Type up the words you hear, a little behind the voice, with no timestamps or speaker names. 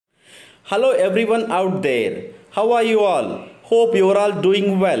Hello everyone out there. How are you all? Hope you are all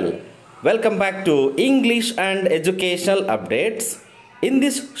doing well. Welcome back to English and Educational Updates. In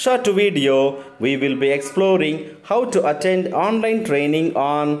this short video, we will be exploring how to attend online training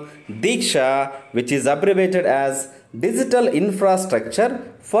on Diksha, which is abbreviated as Digital Infrastructure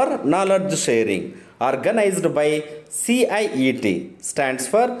for Knowledge Sharing, organized by CIET, stands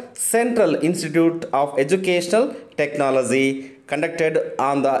for Central Institute of Educational Technology, conducted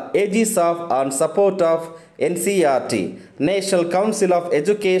on the aegis of and support of NCERT, National Council of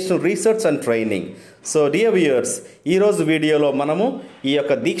Educational Research and Training. So dear viewers, ఈ రోజు వీడియోలో మనము ఈ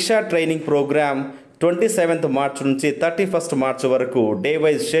యొక్క దీక్ష training programme 27th March నుంచి 31st March వరకు day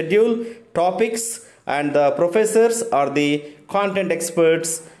wise schedule, topics and the professors are the content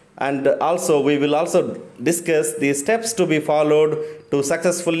experts, and also we will also discuss the steps to be followed to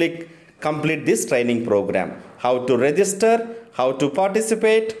successfully complete this training program. How to register, how to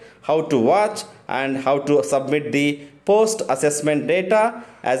participate, how to watch, and how to submit the post assessment data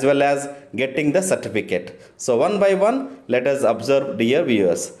as well as getting the certificate. So one by one, let us observe, dear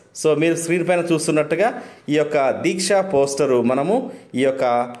viewers. So మీరు screen పైన చూస్తున్నట్టుగా ఈ యొక్క దీక్ష poster మనము ఈ యొక్క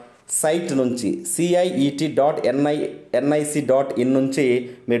site నుంచి ciet.nic.in నుంచి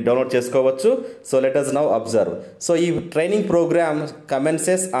మీరు డౌన్లోడ్ చేసుకోవచ్చు. So let us now observe. So ఈ training programme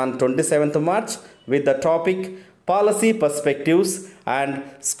commences on 27th March with the topic Policy Perspectives and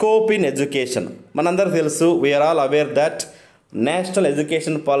Scope in Education. మనందరికీ తెలుసు, we are all aware that National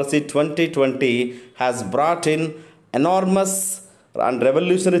Education Policy 2020 has brought in enormous and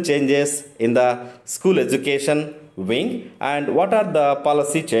revolutionary changes in the school education wing. And what are the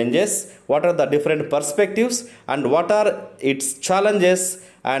policy changes, what are the different perspectives, and what are its challenges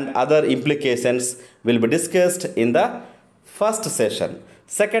and other implications will be discussed in the first session.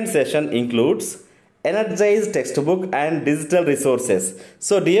 Second session includes energized textbook and digital resources.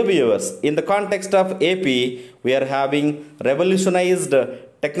 So dear viewers, in the context of AP, we are having revolutionized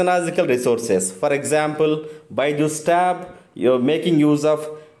technological resources. For example, Byju's tab, you're making use of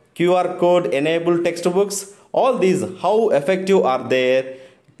QR code enabled textbooks. All these, how effective are they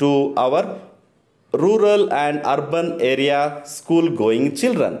to our rural and urban area school going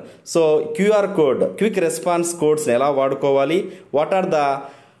children? So QR code, quick response codes ela vadukovali, what are the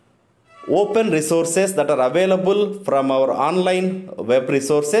open resources that are available from our online web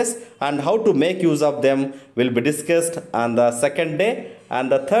resources, and how to make use of them will be discussed on the second day. And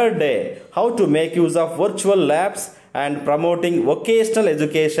the third day, how to make use of virtual labs and promoting vocational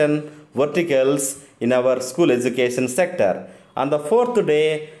education verticals in our school education sector. On the fourth day,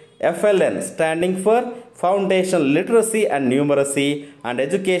 FLN, standing for Foundation Literacy and Numeracy and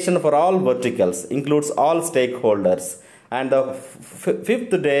Education for All verticals, includes all stakeholders. And the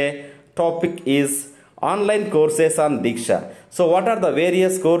fifth day topic is online courses on Diksha. So what are the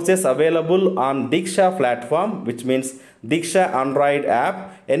various courses available on Diksha platform, which means Diksha Android app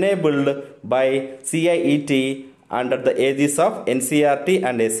enabled by CIET under the aegis of NCERT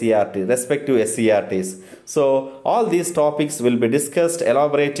and SCERT, respective SCERTs. So all these topics will be discussed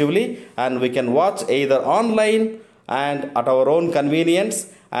elaboratively, and we can watch either online and at our own convenience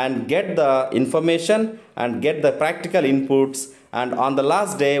and get the information and get the practical inputs. And on the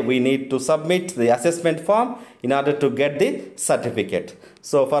last day, we need to submit the assessment form in order to get the certificate.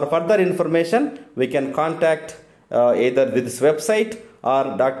 So for further information, we can contact either with this website or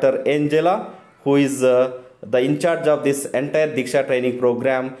Dr. Angela, who is the in charge of this entire Diksha training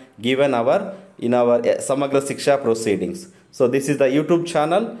program given in our Samagra Siksha proceedings. So this is the YouTube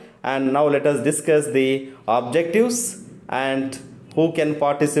channel, and now let us discuss the objectives and who can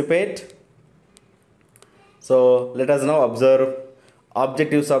participate. So let us now observe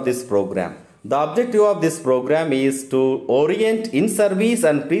objectives of this program. The objective of this program is to orient in-service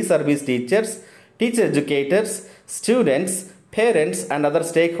and pre-service teachers, teacher educators, students, parents and other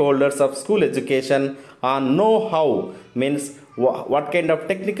stakeholders of school education on know-how, means what kind of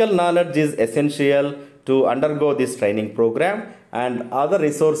technical knowledge is essential to undergo this training program, and other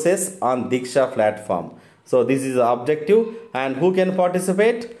resources on Diksha platform. So this is the objective. And who can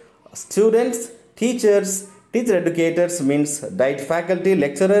participate? Students, teachers, teacher educators means diet faculty,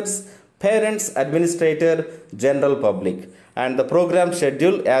 lecturers, parents, administrator, general public. And the program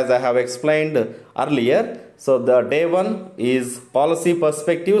schedule, as I have explained earlier, so the day one is policy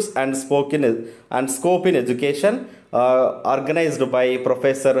perspectives and scope in education, organized by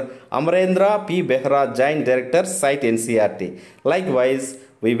Professor Amarendra P. Behra, Jain Director, Site NCERT. Likewise,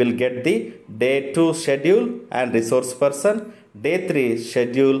 we will get the day 2 schedule and resource person, day 3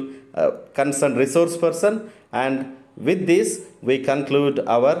 schedule, concerned resource person, and with this we conclude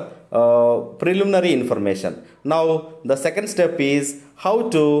our preliminary information. Now the second step is how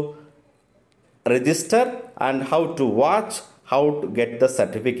to register and how to watch, how to get the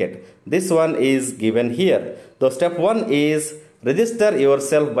certificate. This one is given here. So step 1 is register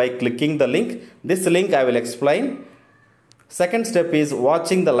yourself by clicking the link. This link I will explain. Second step is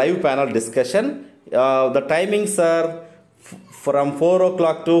watching the live panel discussion. The timings are from 4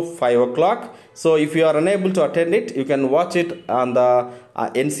 o'clock to 5 o'clock. So if you are unable to attend it, you can watch it on the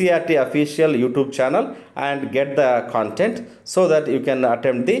NCERT official YouTube channel and get the content so that you can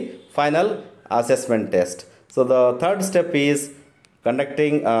attempt the final assessment test. So the third step is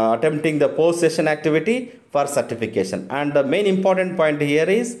attempting the post session activity for certification. And the main important point here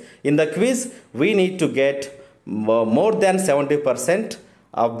is in the quiz we need to get more than 70%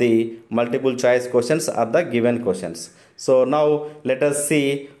 of the multiple choice questions are the given questions. So now let us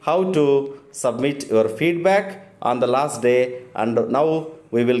see how to submit your feedback on the last day, and now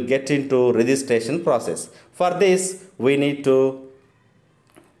we will get into registration process. For this we need to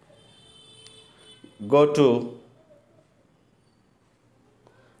go to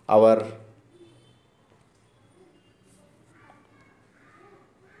our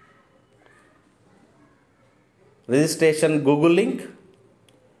registration Google link.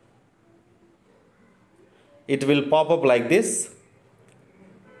 It will pop up like this.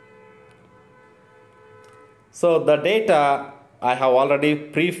 So the data I have already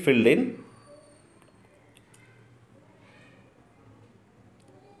pre-filled in.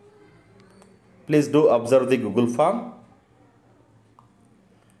 Please do observe the Google form.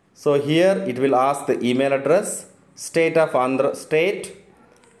 So here it will ask the email address, state of Andhra state,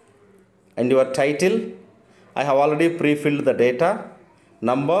 and your title. I have already pre-filled the data.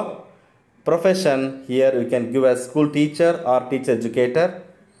 Number, profession, here you can give as school teacher or teacher educator.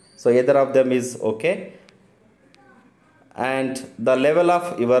 So either of them is okay. And the level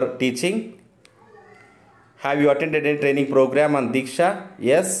of your teaching. Have you attended any training program on Diksha?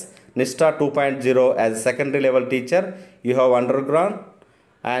 Yes. NISTA 2.0 as secondary level teacher you have undergone.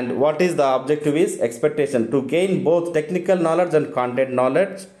 And what is the objective is expectation to gain both technical knowledge and content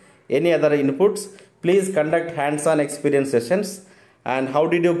knowledge. Any other inputs? Please conduct hands-on experience sessions. And how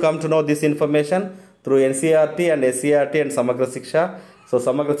did you come to know this information? Through NCERT and SCERT and Samagra Shiksha. So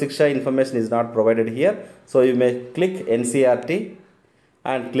Samagra Shiksha information is not provided here. So you may click NCERT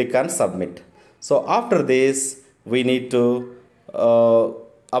and click on submit. So after this we need to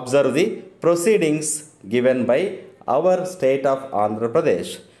observe the proceedings given by our state of Andhra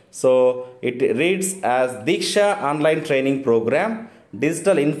Pradesh. So it reads as Diksha online training program,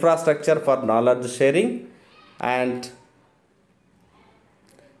 digital infrastructure for knowledge sharing, and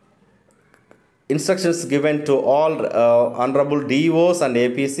instructions given to all honorable DOs and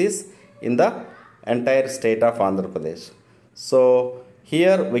APCs in the entire state of Andhra Pradesh. So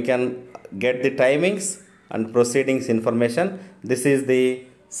here we can get the timings and proceedings information. This is the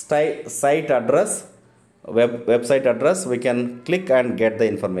site address, website address. We can click and get the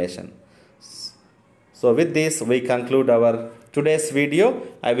information. So with this we conclude our today's video.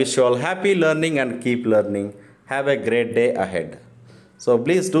 I wish you all happy learning and keep learning. Have a great day ahead. So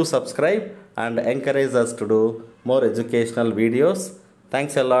please do subscribe and encourage us to do more educational videos.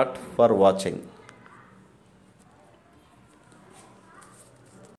 Thanks a lot for watching.